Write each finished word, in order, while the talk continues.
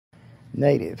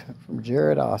Native from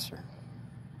Jared Oeser.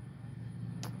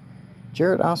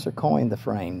 Jared Oeser coined the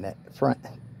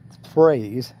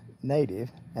phrase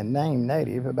native and name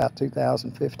native about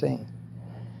 2015.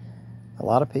 A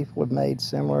lot of people have made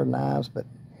similar knives, but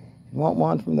you want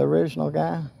one from the original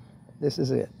guy? This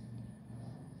is it.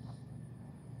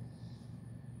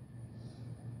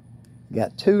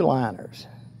 Got two liners,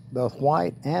 both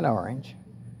white and orange.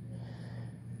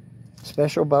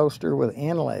 Special bolster with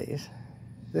inlays.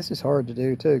 This is hard to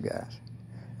do too, guys.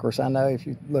 Of course, I know if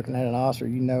you're looking at an Oeser,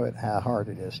 you know how hard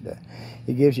it is to do.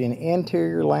 It gives you an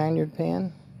interior lanyard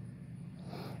pin,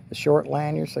 a short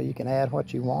lanyard so you can add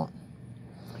what you want.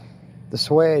 The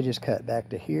swedge is cut back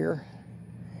to here.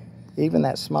 Even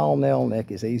that small nail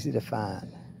nick is easy to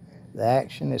find. The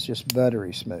action is just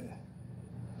buttery smooth.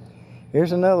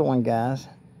 Here's another one, guys,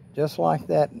 just like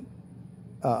that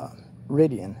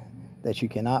Ridian that you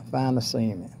cannot find the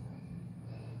seam in.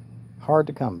 Hard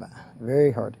to come by,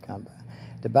 very hard to come by.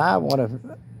 To buy one of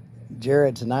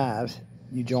Jared's knives,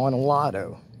 you join a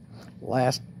lotto.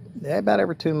 About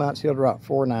every 2 months, he'll drop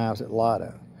 4 knives at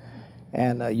lotto.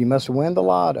 And you must win the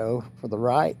lotto for the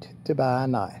right to buy a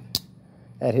knife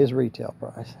at his retail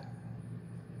price.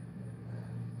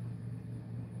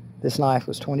 This knife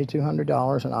was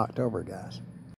 $2,200 in October, guys.